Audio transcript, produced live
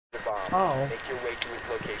Oh. Make your way to its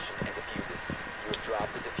location and defuse it. You have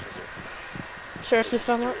dropped the diffuser. Seriously,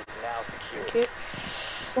 fam? Diffuser is now secure. Cute.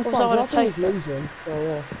 That's Was fine, I but I gonna think he's losing, so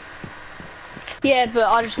yeah. Yeah, but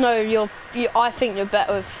I just know I think you're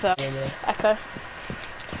better with Yeah. Echo,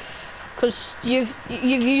 because you've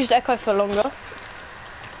used Echo for longer.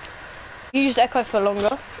 You used Echo for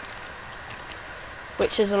longer,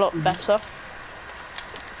 which is a lot better.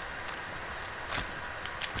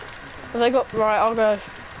 Have they got right? I'll go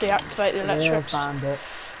deactivate the electrics. Yeah, Bandit.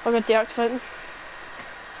 I'll go deactivate them.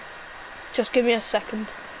 Just give me a second.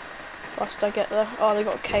 Whilst I get there. Oh, they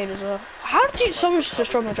got Cade as well. How did you? Someone's just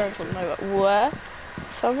destroyed my drone from nowhere. Where?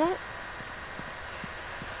 Somewhere?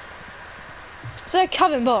 Is there a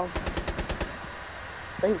cabin bomb?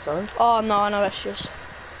 I think so. Oh no, I know where she is.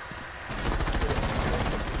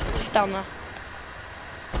 She's down there.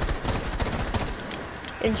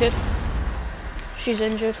 Injured. She's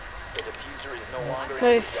injured. The diffuser is no longer in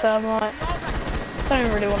No your possession. thermite. I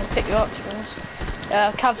don't really want to pick you up, to be honest.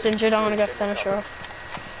 Yeah, Cav's injured. I'm gonna go finish her off.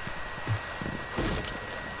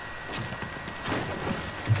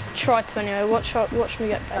 Try to anyway. Watch me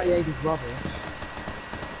get That paid. Jaeger's rubbish.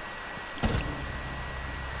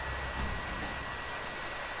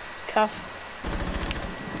 Cav.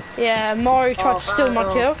 Yeah, Mari tried to steal my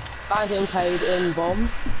kill. Bandit and Cade in bomb.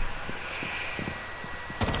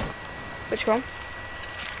 Which one?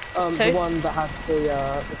 The one that had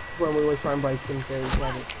the when we were trying to break into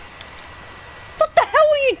Reddit. What the hell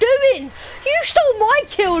are you doing? You stole my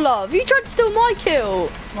kill, love. You tried to steal my kill.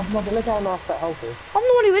 No, but look how nice that health is. I'm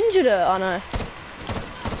the one who injured her. I know.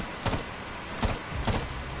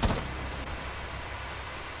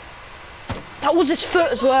 That was his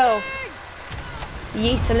foot as well.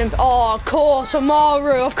 Yeet Olymp. Oh, of course,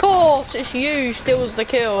 Amaru. Of course, it's you. Steals the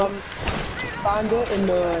kill. Bandit in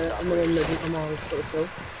the Amara's got the kill.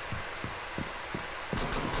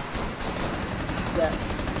 Yeah,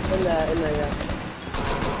 in there, yeah.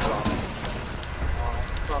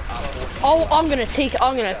 Oh, I'm gonna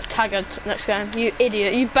tag her next game. You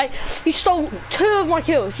idiot! You stole 2 of my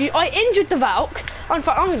kills. I injured the Valk. In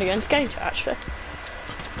fact, I'm gonna go into game chat actually.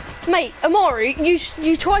 Mate, Amari,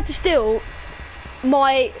 you tried to steal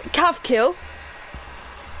my Cav kill.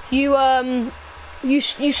 You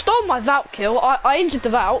stole my Valk kill. I injured the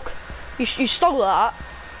Valk. You stole that.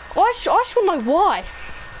 I just want to know why.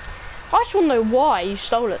 I just want to know why you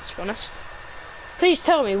stole it, to be honest. Please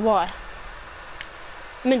tell me why.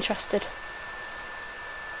 I'm interested.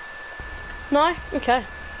 No? Okay.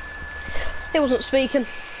 He wasn't speaking.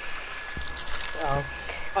 Oh.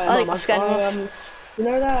 I think I scared him off. You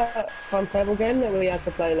know that timetable game that we had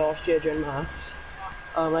to play last year during maths?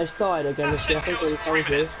 They started again this year, I think we told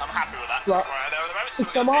you. I'm happy with that. Right. Right, there at the moment,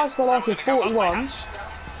 It's the highest score last year, 41.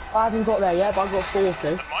 I haven't got there yet, but I've got 40.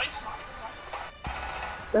 Advice?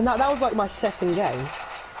 And that was like my second game.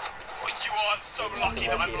 Oh, you are so lucky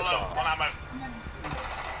that I'm low on ammo.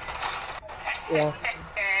 Yeah.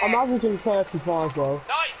 I'm averaging 35 though.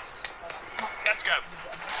 Nice! Let's go.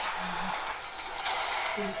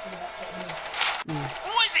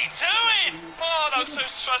 What is he doing? Oh, that was so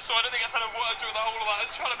stressful. I don't think I said a word during the whole of that. I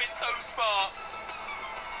was trying to be so smart.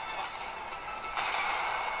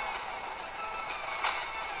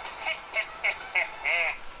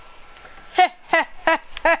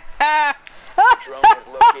 Drone has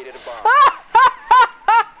located a bomb.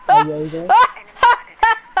 There you go.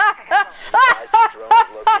 Drone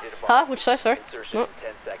has located a bomb. Huh? What'd you say? Sorry. Insertion No. in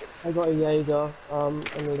 10 seconds. I got a Jaeger, and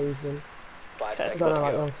a Legion. 5 I seconds don't know to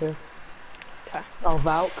like go. them too. Okay. Oh,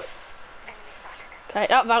 Valk. Okay,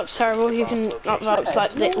 that Valk's terrible. You can. That Valk's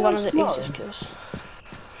like one of the Drone. easiest kills.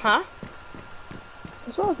 Huh?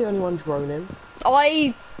 As well as the only one droning.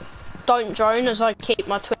 I don't drone as I keep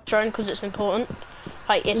my Twitch drone because it's important.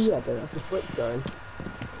 Like it's. Yeah, but that's a Twitch going.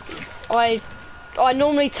 I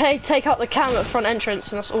normally take out the cam at front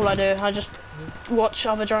entrance and that's all I do. I just watch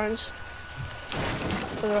other drones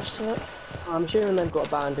for the rest of it. I'm assuming they've got a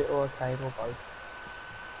Bandit or a Cade or both.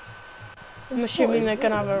 I'm assuming they're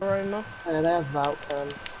gonna have a Roma. Yeah, they have Valk. I'm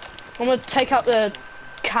gonna take out the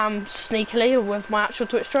cam sneakily with my actual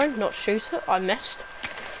Twitch drone, not shoot it. I missed.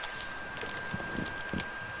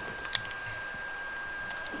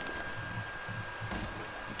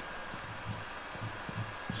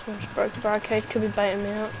 Someone just broke the barricade, could be baiting me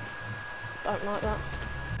out. Don't like that.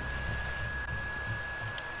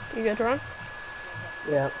 You good, Ryan?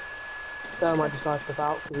 Yeah. So I might decide for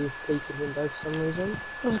Valk because he's peeking windows for some reason.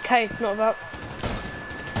 It was a cave, not about.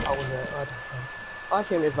 Oh, was it? I don't know. I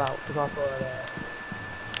assume it's Valk because I thought it.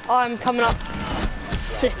 I'm coming up.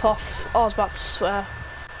 Flip off. I was about to swear.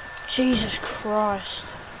 Jesus Christ.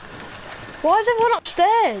 Why is everyone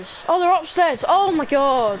upstairs? Oh, they're upstairs. Oh my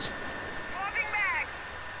god.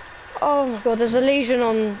 Oh my god, there's a Legion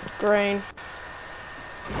on green.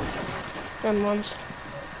 Them ones.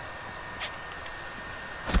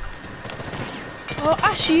 Oh,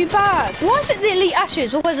 Ash, are you bad? Why is it the elite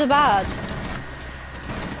Ashes always are bad?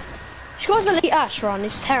 She got an elite Ash run,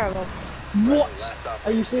 it's terrible. What?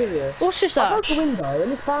 Are you serious? What's this I broke Ash? the window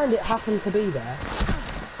and found it happened to be there.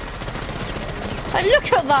 Hey,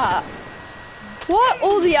 look at that! Why are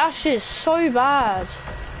all the Ashes so bad?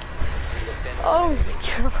 Oh my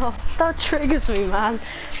god, that triggers me, man.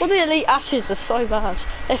 All the elite Ashes are so bad.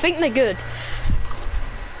 They think they're good.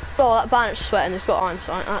 Oh, that bandit's sweating, it's got iron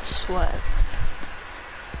sight, that's sweating.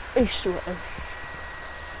 He's sweating.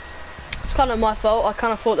 It's kind of my fault, I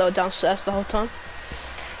kind of thought they were downstairs the whole time.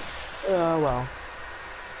 Well.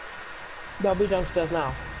 They'll be downstairs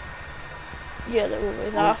now. Yeah, they will be,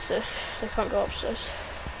 they have to. They can't go upstairs.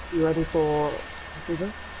 You ready for the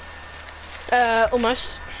season?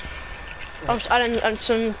 Almost. I'm just adding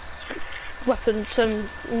some weapons, some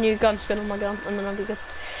new gun skin on my gun, and then I'll be good.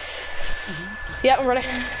 Yeah, I'm ready.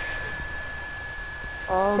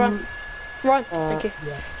 Run. Thank you.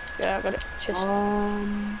 Yeah, I got it. Cheers.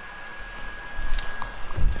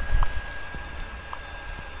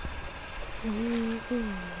 We need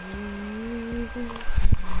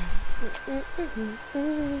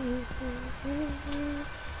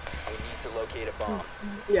to locate a bomb.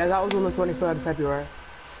 Yeah, that was on the 23rd of February.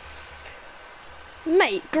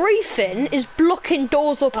 Mate, griefing is blocking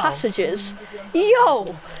doors or passages.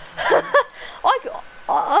 Yo!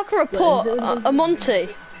 I can report a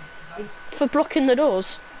Monty for blocking the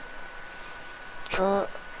doors. Was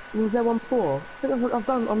there one before? I think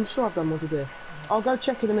I'm sure I've done one today. I'll go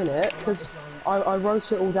check in a minute, because I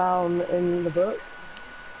wrote it all down in the book.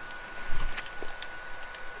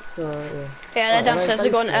 So, yeah. Yeah, they're downstairs,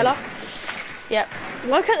 they've got an Ella. Yep.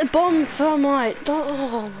 Look at the bomb, Thermite.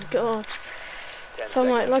 Oh my god.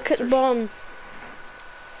 Thermite, look at the bomb.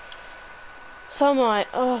 Thermite,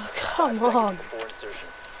 oh come on.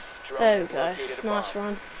 There we go. Nice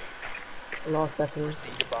run. Last second.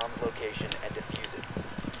 Proceed to bomb's location and defuse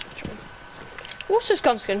it. What's this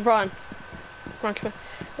gun skin, Ryan? Ryan, come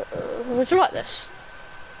here. Would you like this?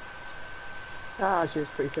 Ah, she was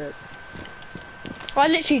pretty sick. I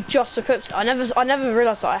literally just equipped it. I never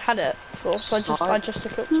realised that I had it before, so I just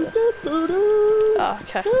equipped it. Ah,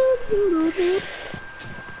 okay.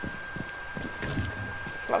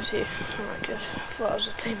 That was you. Alright, good. I thought I was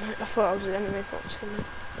a teammate. I thought I was the enemy, not a teammate.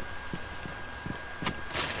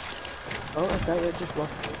 Oh, okay, yeah, just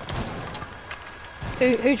lost.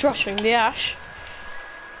 Who's rushing? The Ash?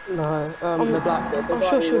 No, the black bit. I'm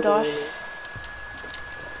sure she'll die.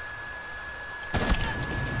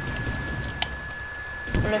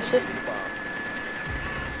 Release it.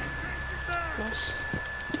 Nice.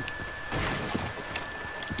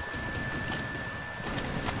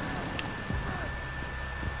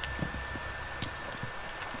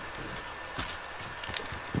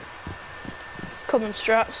 Common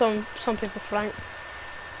strat, some people flank.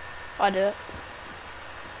 I do it.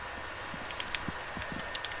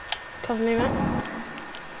 Cover me, man.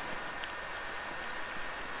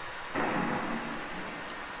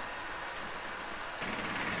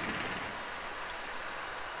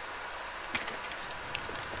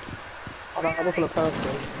 I wasn't a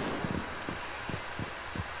person.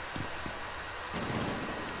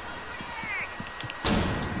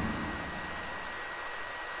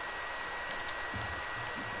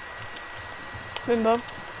 Rimbo.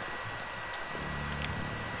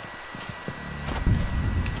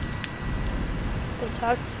 Good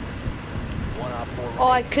tags. Oh,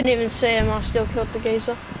 I couldn't even see him, I still killed the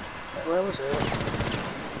geezer. Where was it?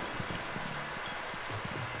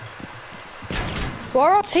 Why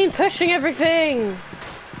are our team pushing everything?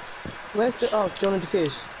 Where's the... Oh, John and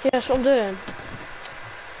Defuse. Yeah, that's what I'm doing.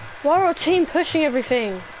 Why are our team pushing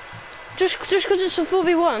everything? Just because it's a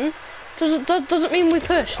 4v1 doesn't mean we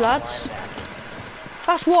push, lads.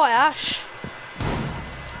 That's why, Ash.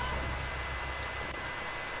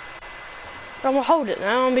 I'm gonna hold it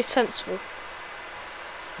now, I'm gonna be sensible.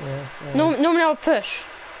 Yeah, Normally I would push.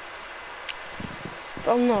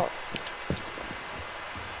 But I'm not.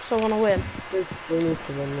 So I wanna win. We need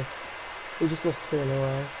to win this. We just lost 2 in a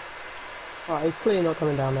row. Alright, he's clearly not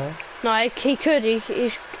coming down there. No, he could be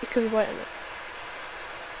waiting.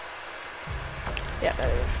 Yeah, there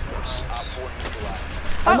we go. Nice.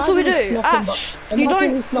 That's what we do, Ash. You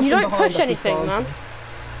don't push anything, man.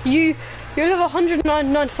 You're level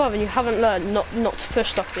 195 and you haven't learned not to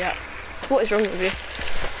push stuff yet. What is wrong with you?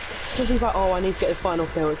 Because he's like, oh, I need to get this final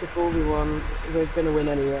kill. It's a 4v1. We're gonna win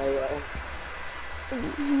anyway.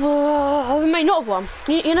 We may not have won.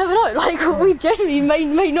 You never know. Like, we genuinely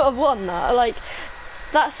may not have won that. Like,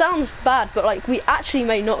 that sounds bad, but like, we actually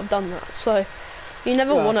may not have done that. So, you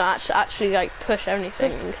never want to actually like push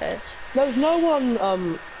anything in case. There's no one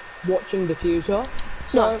watching Diffuser.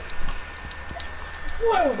 So,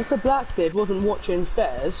 if the Blackbeard wasn't watching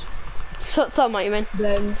stairs, Thermite, you mean?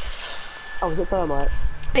 then was it Thermite?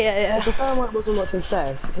 Yeah. If the Thermite wasn't watching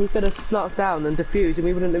stairs, he could have snuck down and diffused, and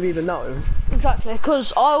we wouldn't have even known. Exactly,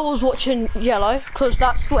 because I was watching yellow, because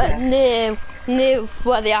that's where near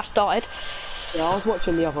where the Ash died. Yeah, I was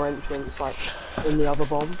watching the other entrance, like in the other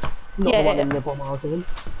bomb, not the one in the bomb I was in.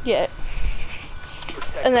 Yeah.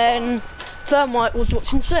 And then Thermite was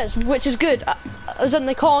watching stairs, which is good, as in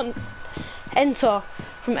they can't enter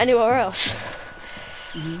from anywhere else.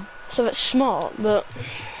 So it's smart, but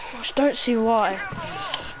I just don't see why.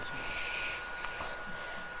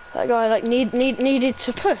 That guy like needed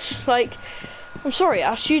to push. Like, I'm sorry,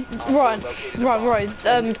 Ash. You run.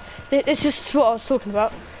 This is what I was talking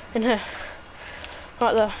about in here,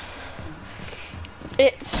 right there.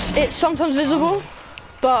 It's sometimes visible,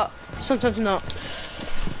 but sometimes not.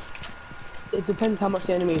 It depends how much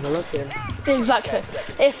the enemies are looking. Exactly.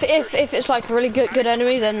 If it's like a really good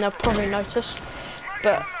enemy, then they'll probably notice.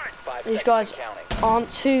 But these guys aren't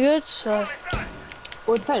too good, so.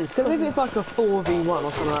 Well, it depends, because if it's like a 4v1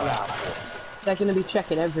 or something like that, they're going to be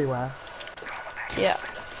checking everywhere. Yeah.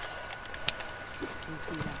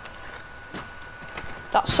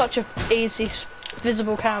 That's such a easy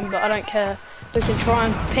visible cam, but I don't care. We can try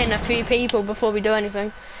and pin a few people before we do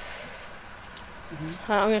anything.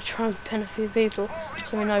 I'm going to try and pin a few people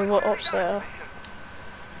so we know what ops they are.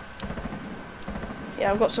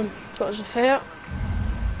 Yeah, I've got some fear.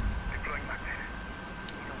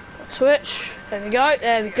 Switch. There we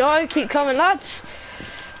go. Keep coming, lads.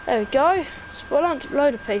 There we go. Spot a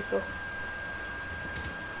load of people.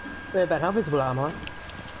 Yeah, Ben, how visible am I?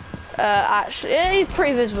 Actually, yeah, he's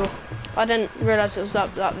pretty visible. I didn't realise it was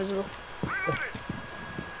that visible. I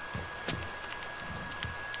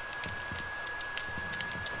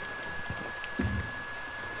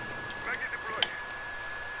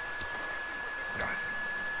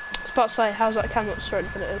was about to say, how's that cam not straight,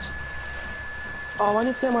 but it is. Oh, I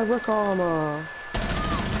need to get my Rook armor.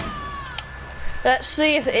 Let's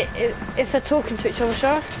see if they're talking to each other,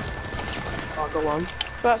 shall we? Oh, go on.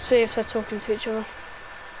 Let's see if they're talking to each other.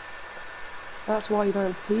 That's why you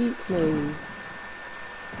don't peek me.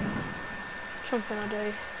 Something I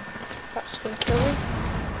do. That's gonna kill me.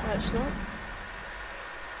 No, it's not.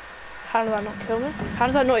 How did that not kill me? How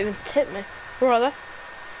did that not even tip me? Where are they?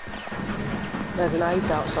 There's an ace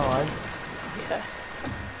outside. Okay.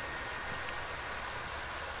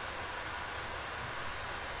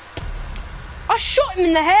 I shot him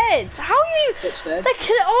in the head. How are you? They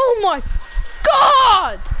kill. Oh my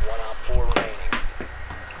god! 1 on 4 remaining.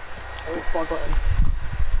 Oh, I got him.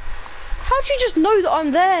 How'd you just know that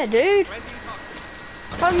I'm there, dude?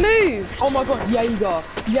 I moved. Oh my god, Jaeger!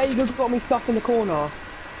 Jaeger's got me stuck in the corner.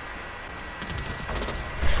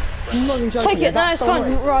 I'm not even joking. Take it. No, it's fine.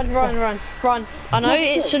 Annoying. Run. I know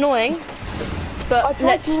it's annoying, but I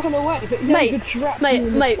tried to run away, but Jaeger trapped me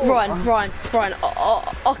in the corner. run.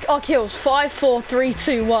 Our kills 5, 4, 3,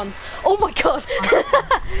 2, 1. Oh my god,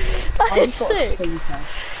 that is sick.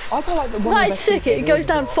 I got like the one. That is sick. It goes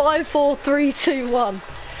down 5, 4, 3, 2, 1.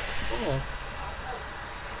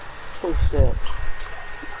 Oh shit.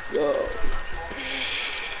 Yo.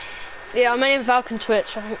 Yeah, I'm in Falcon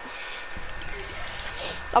Twitch. I think.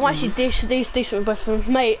 I'm actually decent with both of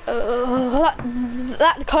them, mate.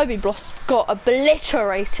 That Kobe boss got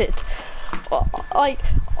obliterated. I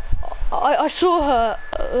saw her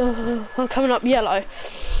coming up yellow,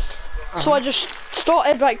 so I just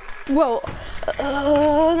started like, well,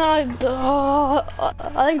 I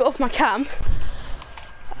then got off my cam,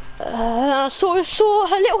 and I saw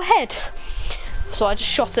her little head, so I just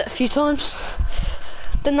shot it a few times.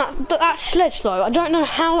 Then that sledge though, I don't know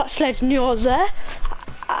how that sledge knew I was there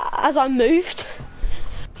as I moved.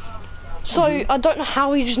 So I don't know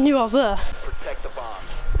how he just knew I was there. Protect the bomb.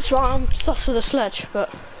 So I'm sus of the sledge, but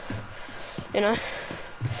you know,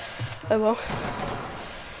 oh well.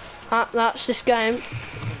 That's this game.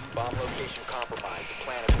 Bomb location compromised. The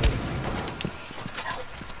plan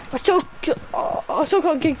is I still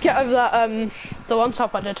can't get over that the one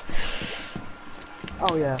tap I did.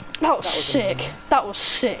 Oh yeah. That was sick. Amazing. That was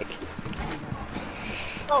sick.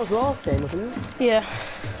 That was last game, wasn't it? Yeah.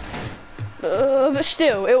 But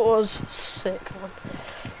still, it was sick.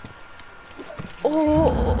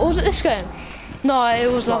 Oh, was it this game? No, it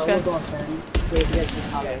was last game. 10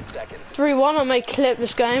 seconds. 3-1, I may clip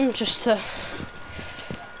this game just to...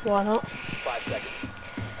 Why not? 5 seconds.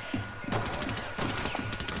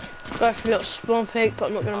 Go for a little spawn peek, but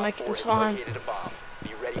I'm not gonna make it in time. Located a bomb.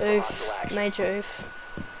 Be ready for Oof, hostile action. major oof.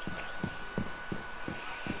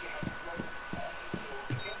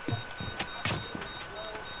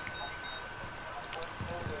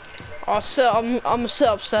 I'm gonna sit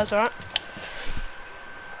upstairs, alright?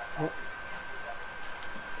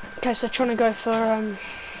 Okay, so trying to go for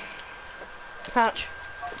hatch.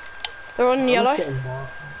 They're on yellow. I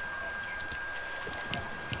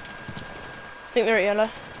think they're at yellow.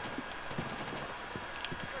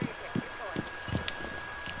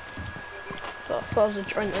 Oh, I thought I was a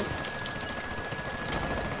drone then.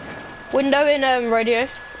 Window in radio.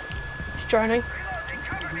 It's droning.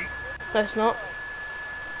 No, it's not.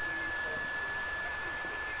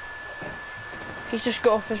 He's just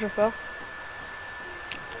got off his rappel.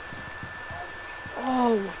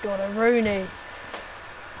 Oh my god, a Rooney.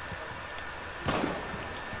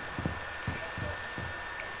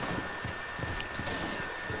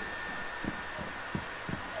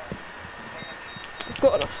 I've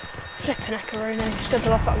got a flipping echo Rooney. He's going to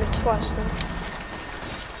laugh at me twice now.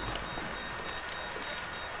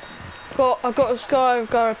 I've got this guy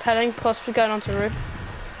rappelling, possibly going onto the roof.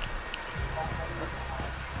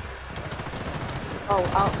 Oh,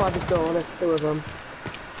 outside this door, there's 2 of them.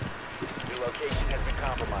 Your location has been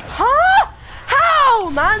compromised. Huh? How,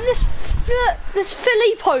 man? This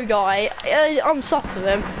Filippo guy, I'm sus of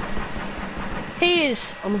him. He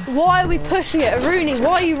is. Why are we pushing it? Rooney,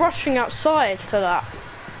 why are you rushing outside for that?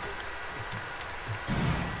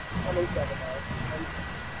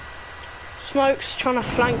 Smoke's trying to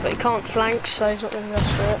flank, but he can't flank, so he's not going to go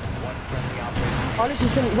through it. I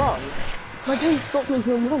literally couldn't run. My game stopped me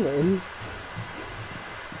from running.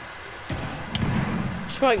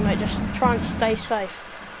 Smoke, mate, just try and stay safe.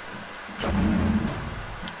 Yeah,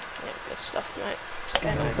 good stuff, mate. It's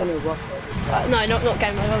game over. No, not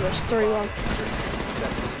game over, it's 3-1.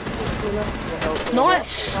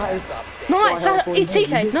 Nice! Nice! He's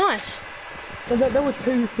TK, nice! There were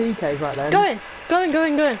 2 TKs right there. Go in.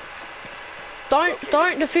 Don't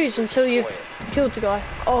defuse until you've killed the guy.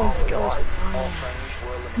 Oh my god.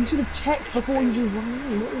 You should have checked before you just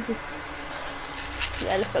ran in. What was this?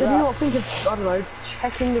 Yeah, look at Did that. you not think of, I don't know,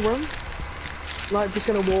 checking the room? Like, just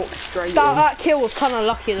gonna walk straight in? That kill was kind of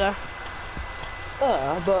lucky though.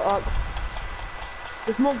 But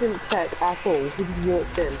if Mog didn't check at all, he just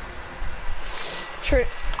walked in. True.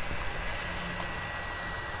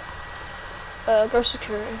 Go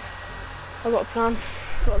security. I've got a plan.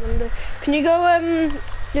 What I'm gonna do. Can you go, are you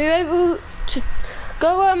able to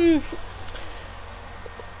go,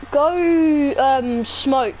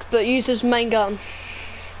 smoke, but use his main gun?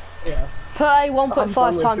 Yeah. Put a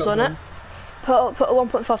 1.5 times on it. Put a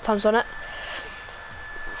 1.5 times on it.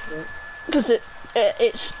 Because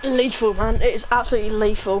it's lethal, man. It is absolutely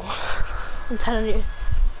lethal. I'm telling you.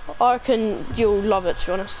 I reckon you'll love it, to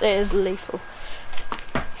be honest. It is lethal.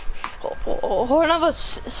 Or another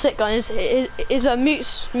sick gun is a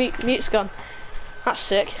mute's gun. That's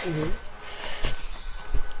sick.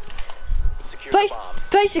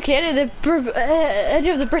 Basically, any of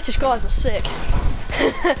the British guys are sick.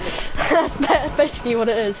 That's basically what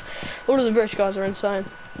it is. All of the British guys are insane.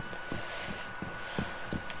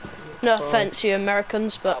 No offense, you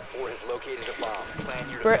Americans, but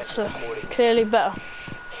Brits are clearly better.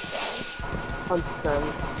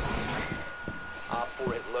 100%. Op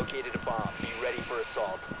 4 has located a bomb. Be ready for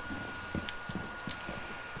assault.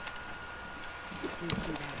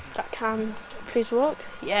 That can please work.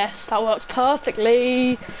 Yes, that works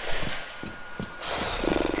perfectly.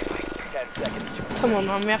 10 seconds. Come on,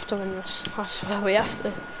 man, we have to win this. I swear we have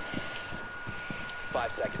to.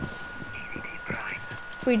 5 seconds.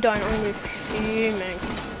 If we don't, I'm gonna be fuming.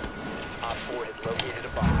 Op 4 has located a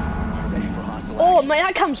bomb. Be ready for hostile Oh, action. mate,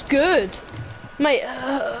 that cam's good. Mate,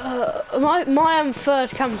 my third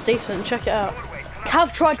cam's decent. Check it out.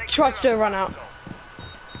 Cav tried to do a run out.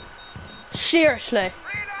 Seriously.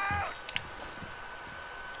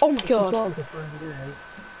 Oh my god.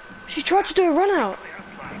 She tried to do a run out.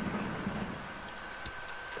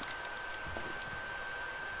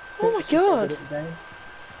 Oh my god.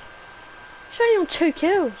 She's only on 2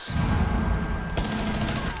 kills.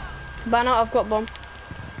 Ban out, I've got bomb.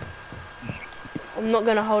 I'm not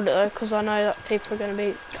going to hold it though, because I know that people are going to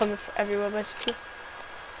be coming from everywhere basically.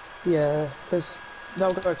 Yeah, because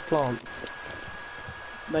they'll go to plant.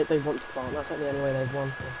 They want to plant, that's like the only way they've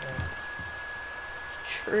won so far.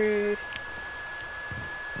 True.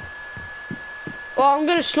 Well, I'm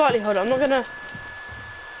going to slightly hold it, I'm not going to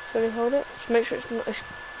fully hold it. Just make sure it's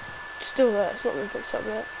still there, it's not been picked up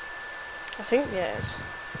yet. I think, yeah it is.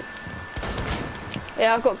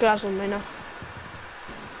 Yeah, I've got Glaz on me now.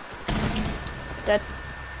 Dead.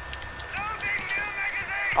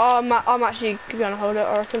 I'm actually gonna hold it.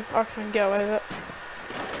 I reckon I can get away with it.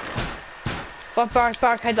 If I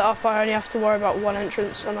barricade that up, I only have to worry about one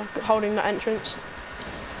entrance, and I'm holding that entrance.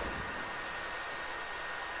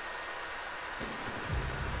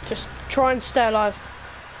 Just try and stay alive.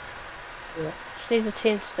 Yeah. Just need the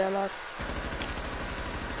team to stay alive.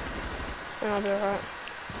 And I'll be alright.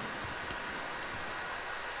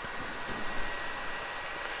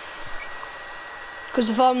 Because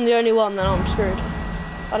if I'm the only one, then I'm screwed.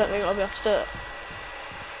 I don't think I'll be able to do it.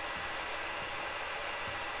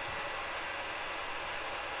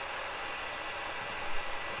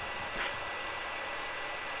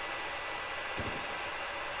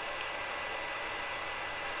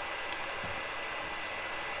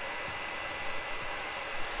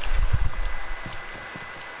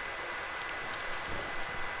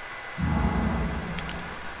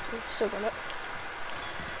 Still got it.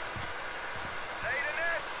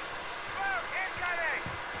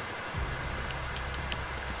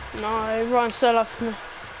 No, Ryan's still alive for me.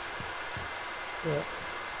 Yeah.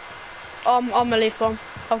 I'm gonna leave bomb.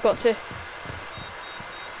 I've got to.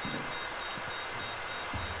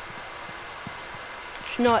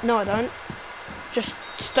 No, I don't. Just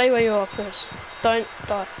stay where you are, please. Don't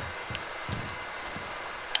die.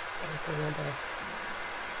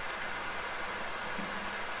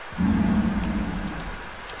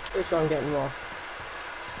 Pretty sure I'm getting lost.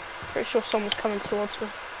 Pretty sure someone's coming towards me.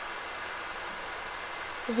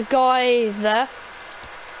 There's a guy there.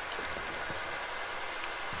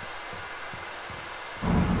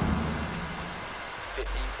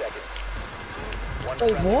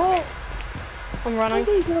 Wait, what? I'm running. Where's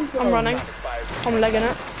he come from? I'm running. I'm legging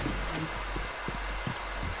it.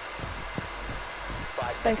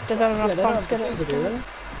 They don't have enough time to get it.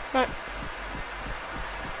 No.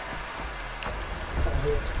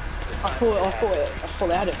 I thought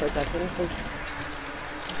they had it for a second.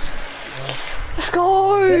 Let's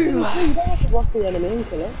go! You don't have to rush the enemy and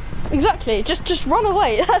kill it. Exactly, just run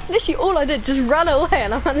away. That's literally all I did, just ran away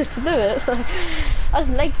and I managed to do it. So I just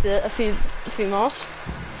legged it a few miles.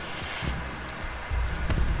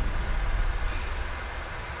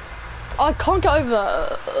 I can't get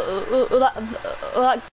over that